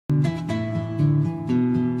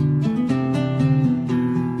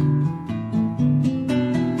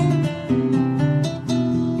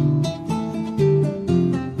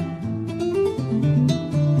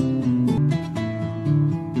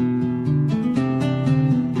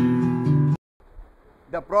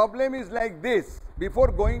The problem is like this.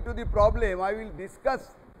 Before going to the problem, I will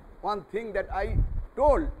discuss one thing that I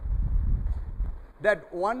told,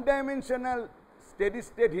 that one-dimensional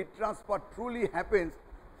steady-state heat transfer truly happens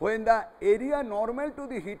when the area normal to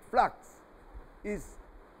the heat flux is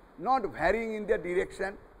not varying in the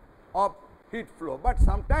direction of heat flow. But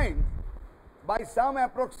sometimes, by some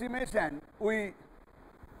approximation, we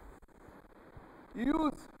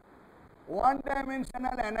use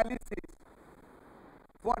one-dimensional analysis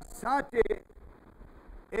for such a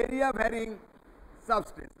area varying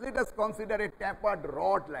substance. Let us consider a tapered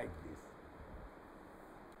rod like this,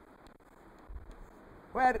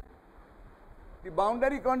 where the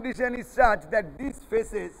boundary condition is such that this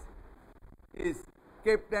faces is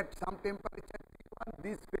kept at some temperature T1,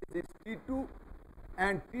 this phase is T2,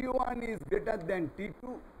 and T1 is greater than T2.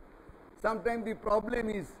 Sometimes the problem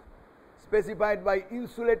is specified by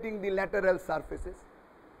insulating the lateral surfaces.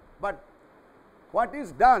 But what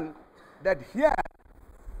is done, that here,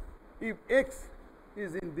 if x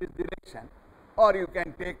is in this direction, or you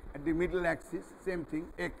can take at the middle axis, same thing,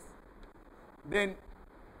 x, then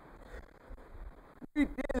we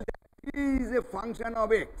tell that t is a function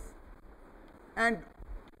of x, and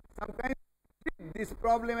sometimes this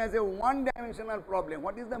problem as a one-dimensional problem.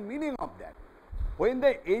 What is the meaning of that? When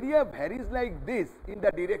the area varies like this in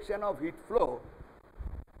the direction of heat flow,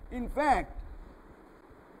 in fact,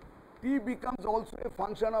 t becomes also a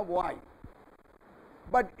function of y.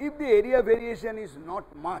 But if the area variation is not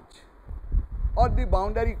much, or the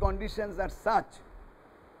boundary conditions are such,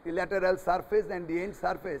 the lateral surface and the end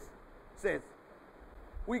surface says,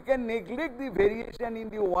 we can neglect the variation in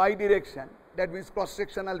the y direction, that means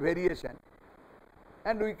cross-sectional variation,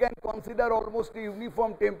 and we can consider almost a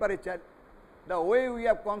uniform temperature, the way we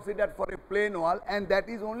have considered for a plane wall, and that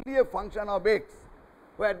is only a function of x,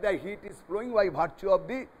 where the heat is flowing by virtue of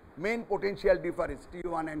the main potential difference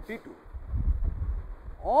T1 and T2.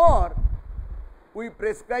 Or we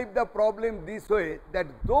prescribe the problem this way, that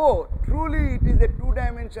though truly it is a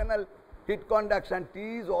two-dimensional heat conduction,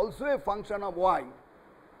 T is also a function of y,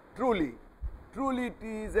 truly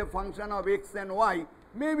T is a function of x and y,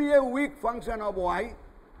 maybe a weak function of y,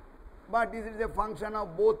 but it is a function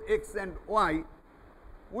of both x and y.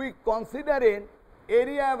 We consider an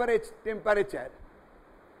area average temperature,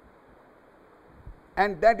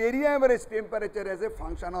 and that area average temperature as a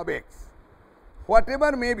function of x.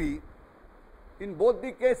 Whatever may be, in both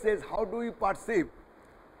the cases, how do we perceive?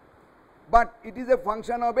 But it is a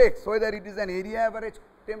function of x, whether it is an area average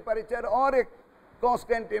temperature or a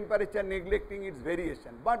constant temperature neglecting its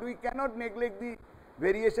variation. But we cannot neglect the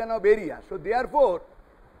variation of area. So therefore,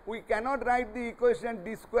 we cannot write the equation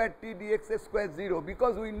d square t dx square 0,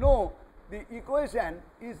 because we know the equation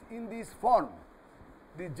is in this form.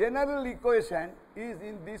 The general equation is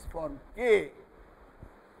in this form, k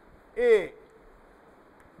a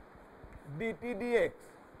dt dx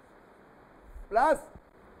plus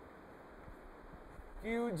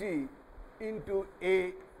qg into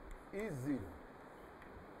a is 0.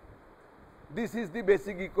 This is the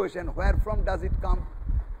basic equation. Where from does it come?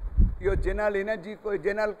 Your general energy,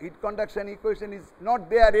 general heat conduction equation is not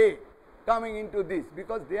there a coming into this,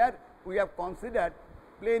 because there we have considered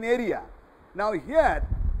plane area. Now here,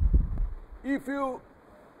 if you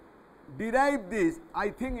derive this, I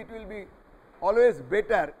think it will be always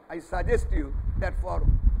better. I suggest you that for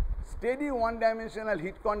steady one-dimensional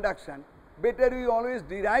heat conduction, better you always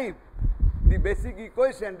derive the basic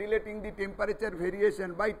equation relating the temperature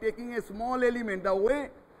variation by taking a small element, the way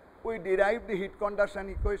we derive the heat conduction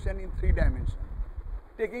equation in 3 dimensions.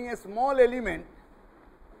 Taking a small element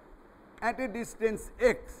at a distance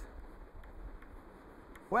x,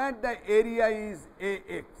 where the area is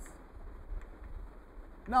Ax.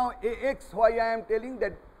 Now Ax, why I am telling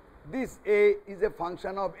that this A is a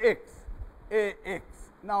function of x, Ax.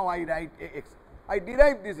 Now I write Ax. I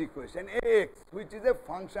derive this equation Ax, which is a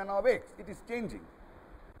function of x. It is changing.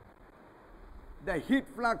 The heat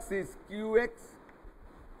flux is Qx,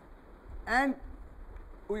 and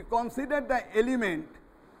we consider the element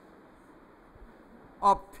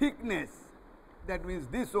of thickness, that means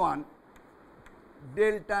this one,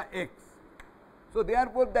 delta x. So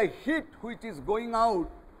therefore, the heat which is going out,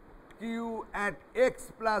 Q at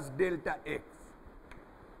x plus delta x.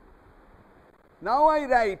 Now I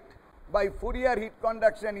write by Fourier heat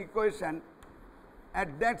conduction equation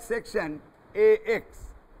at that section Ax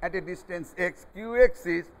at a distance x, Qx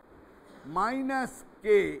is minus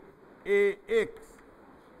K A x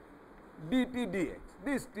dt dx.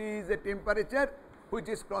 This T is a temperature which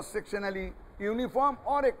is cross-sectionally uniform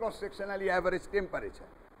or a cross-sectionally average temperature.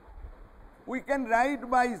 We can write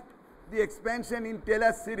by the expansion in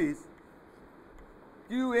Taylor series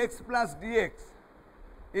Qx plus dx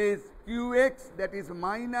is Qx, that is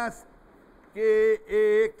minus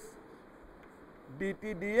Kax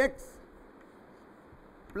dt dx,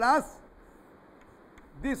 plus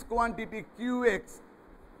this quantity Qx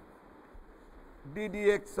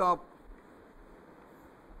ddx of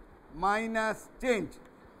minus change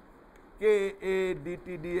Ka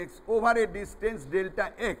dt dx over a distance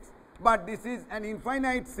delta x. But this is an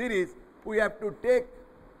infinite series. We have to take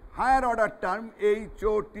higher order term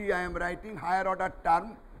HOT, I am writing higher order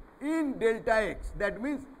term in delta x. That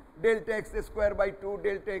means delta x square by 2,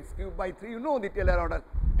 delta x cube by 3. You know the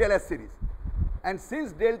Taylor series. And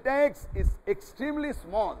since delta x is extremely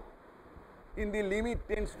small, in the limit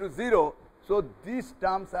tends to 0, so these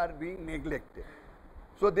terms are being neglected.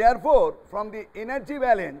 So therefore, from the energy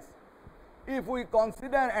balance, if we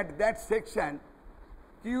consider at that section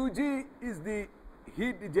Qg is the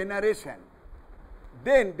heat generation,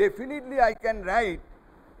 then definitely I can write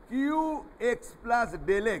Qx plus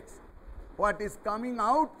del x. What is coming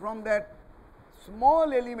out from that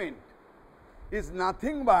small element is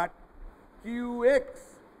nothing but Qx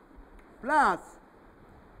plus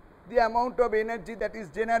the amount of energy that is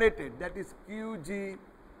generated, that is Qg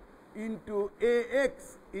into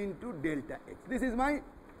Ax into delta x. This is my,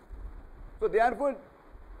 so therefore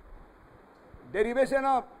derivation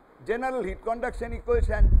of general heat conduction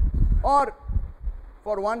equation, or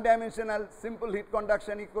for one dimensional simple heat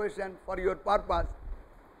conduction equation for your purpose,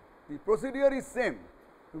 the procedure is same.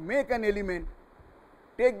 To make an element,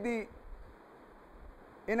 take the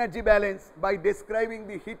energy balance by describing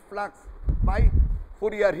the heat flux by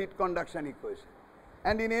Fourier heat conduction equation.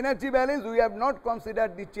 And in energy balance, we have not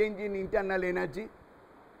considered the change in internal energy,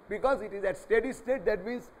 because it is at steady state. That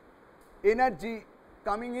means energy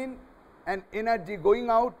coming in and energy going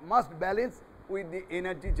out must balance with the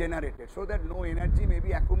energy generated, so that no energy may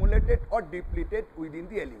be accumulated or depleted within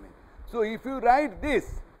the element. So if you write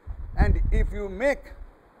this and if you make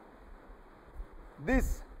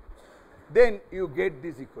this, then you get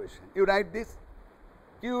this equation. You write this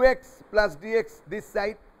Qx plus dx this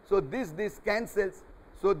side, so this cancels,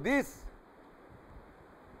 so this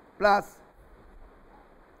plus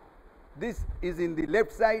this is in the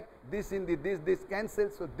left side, this in the this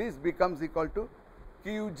cancels, so this becomes equal to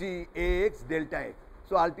Qg Ax delta x.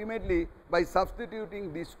 So ultimately by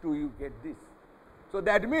substituting these two you get this. So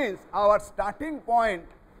that means our starting point,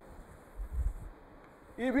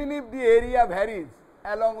 even if the area varies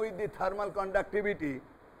along with the thermal conductivity,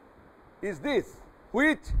 is this,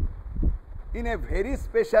 which in a very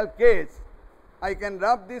special case, I can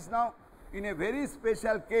rub this now, in a very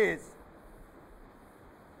special case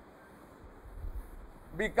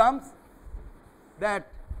becomes that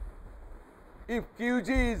if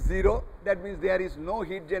Qg is 0, that means there is no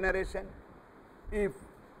heat generation. If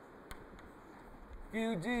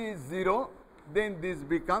Qg is 0, then this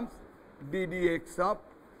becomes ddx of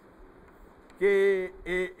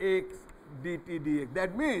Kax dt dx.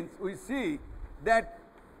 That means we see that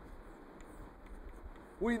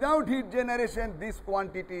without heat generation this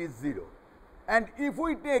quantity is 0. And if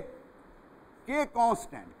we take K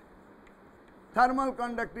constant, thermal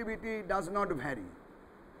conductivity does not vary,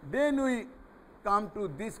 then we come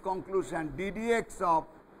to this conclusion, ddx of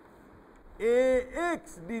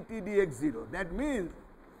Ax dt dx 0. That means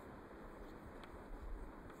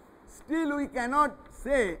still we cannot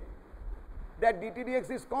say that dt dx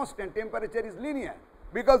is constant, temperature is linear,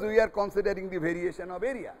 because we are considering the variation of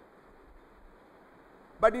area.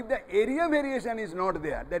 But if the area variation is not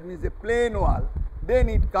there, that means a plane wall, then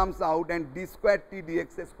it comes out and d square T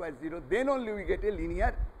dx square 0, then only we get a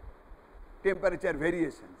linear temperature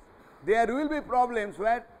variations. There will be problems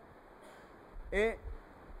where a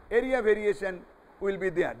area variation will be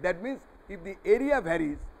there. That means if the area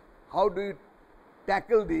varies, how do you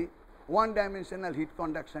tackle the one dimensional heat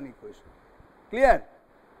conduction equation? Clear?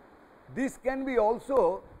 This can be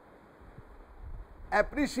also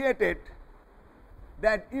appreciated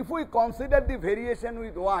that if we consider the variation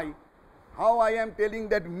with y, how I am telling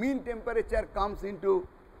that mean temperature comes into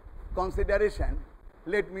consideration,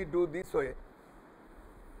 let me do this way,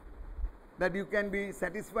 that you can be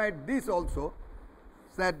satisfied this also,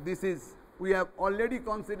 that this is, we have already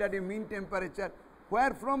considered a mean temperature,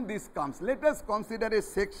 where from this comes. Let us consider a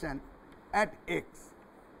section at x.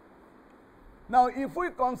 Now if we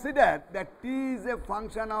consider that t is a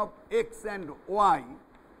function of x and y,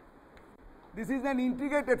 this is an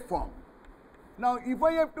integrated form. Now, if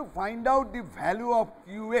I have to find out the value of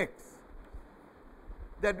Qx,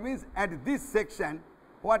 that means at this section,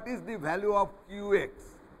 what is the value of Qx?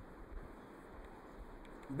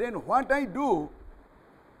 Then what I do,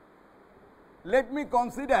 let me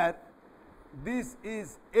consider this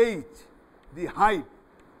is h, the height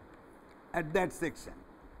at that section,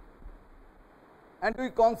 and we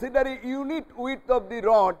consider a unit width of the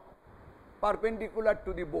rod perpendicular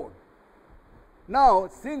to the board. Now,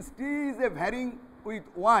 since t is a varying with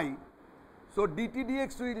y, so dt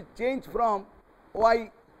dx will change from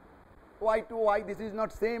y to y. This is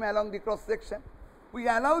not same along the cross section. We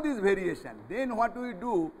allow this variation. Then what we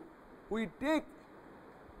do, we take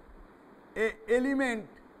a element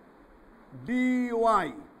dy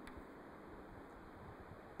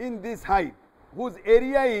in this height, whose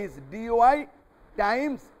area is dy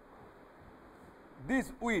times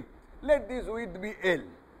this width. Let this width be L.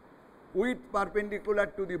 Width perpendicular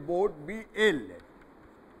to the board be L.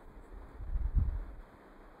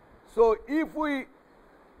 So, if we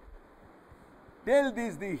tell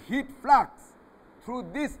this the heat flux through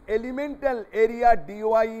this elemental area dy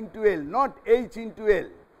into L, not h into L,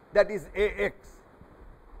 that is Ax,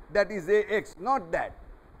 not that,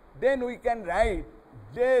 then we can write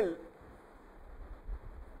del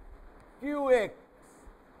Qx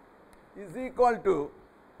is equal to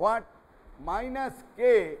what? Minus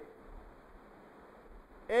K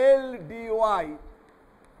L dy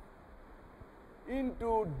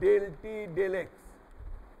into del T del X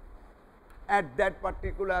at that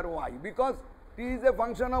particular y, because T is a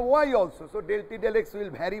function of y also. So, del T del X will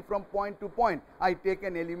vary from point to point. I take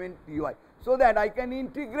an element dy, so that I can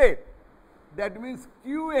integrate. That means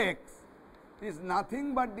Qx is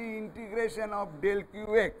nothing but the integration of del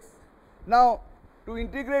Qx. Now, to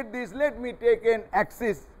integrate this, let me take an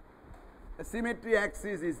axis. The symmetry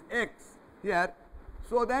axis is x here,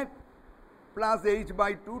 so that plus h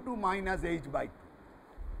by 2 to minus h by 2.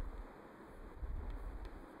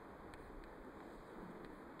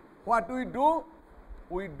 What we do?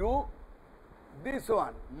 We do this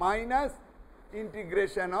one, minus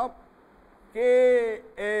integration of K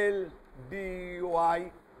L dy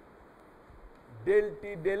del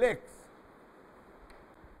T del X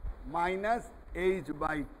minus h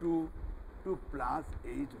by 2 to plus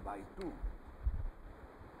h by 2.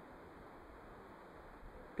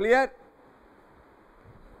 Clear?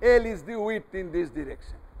 L is the width in this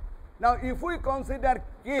direction. Now, if we consider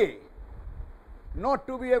K not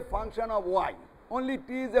to be a function of y, only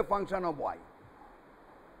T is a function of y.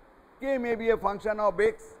 K may be a function of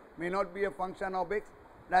x, may not be a function of x.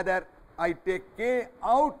 Rather, I take K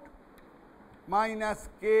out minus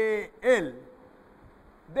KL.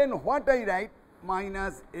 Then what I write?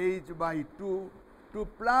 Minus h by 2 to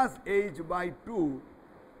plus h by 2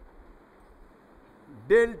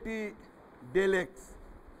 del T del X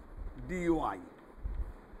dy.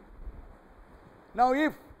 Now,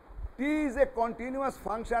 if T is a continuous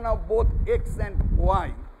function of both x and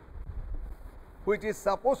y, which is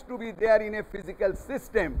supposed to be there in a physical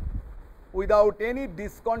system without any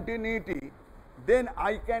discontinuity, then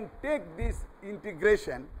I can take this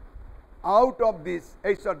integration out of this,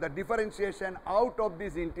 the differentiation out of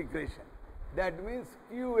this integration. That means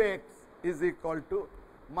Qx is equal to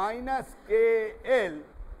minus KL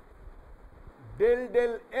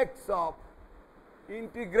del X of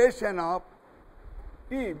integration of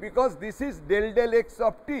T, because this is del X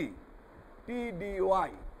of T, T dy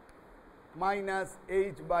minus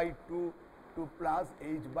h by 2 to plus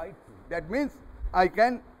h by 2. That means I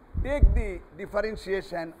can take the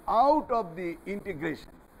differentiation out of the integration,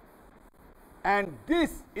 and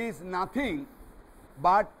this is nothing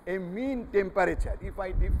but a mean temperature. If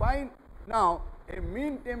I define now a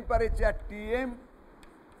mean temperature Tm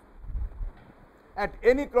at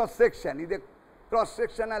any cross section is a cross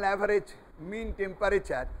sectional average mean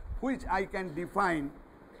temperature, which I can define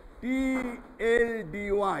TL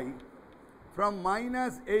dy from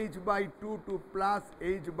minus h by 2 to plus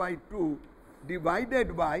h by 2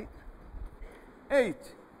 divided by h.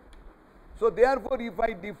 So, therefore, if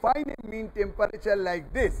I define a mean temperature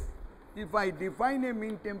like this,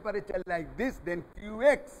 then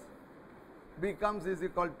Qx becomes is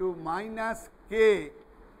equal to minus K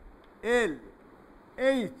L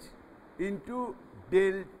H into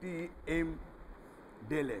del Tm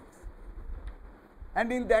del X.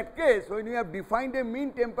 And in that case, when you have defined a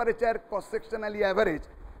mean temperature cross-sectionally average,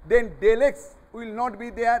 then del X will not be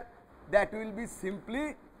there. That will be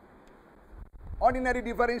simply ordinary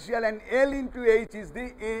differential, and L into H is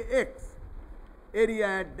the Ax, area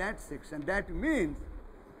at that section. That means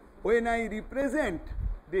when I represent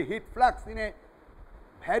the heat flux in a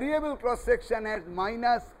variable cross section has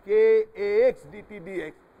minus kAx dt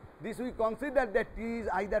dx. This we consider that T is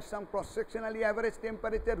either some cross sectionally average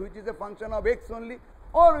temperature which is a function of x only,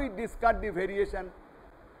 or we discard the variation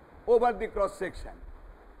over the cross section.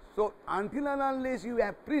 So, until and unless you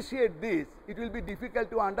appreciate this, it will be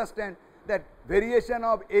difficult to understand that variation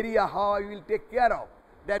of area how I will take care of.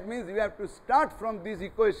 That means you have to start from this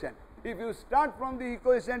equation. If you start from the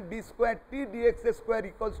equation d square T dx square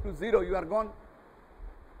equals to 0, you are gone,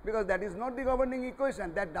 because that is not the governing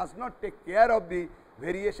equation. That does not take care of the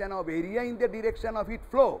variation of area in the direction of heat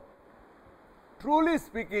flow. Truly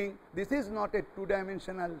speaking, this is not a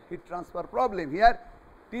two-dimensional heat transfer problem. Here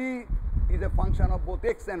T is a function of both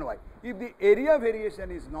x and y. If the area variation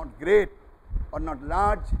is not great or not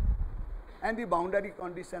large and the boundary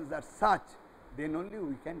conditions are such, then only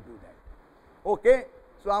we can do that. Okay.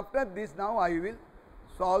 So, after this now I will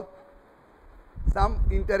solve some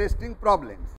interesting problems.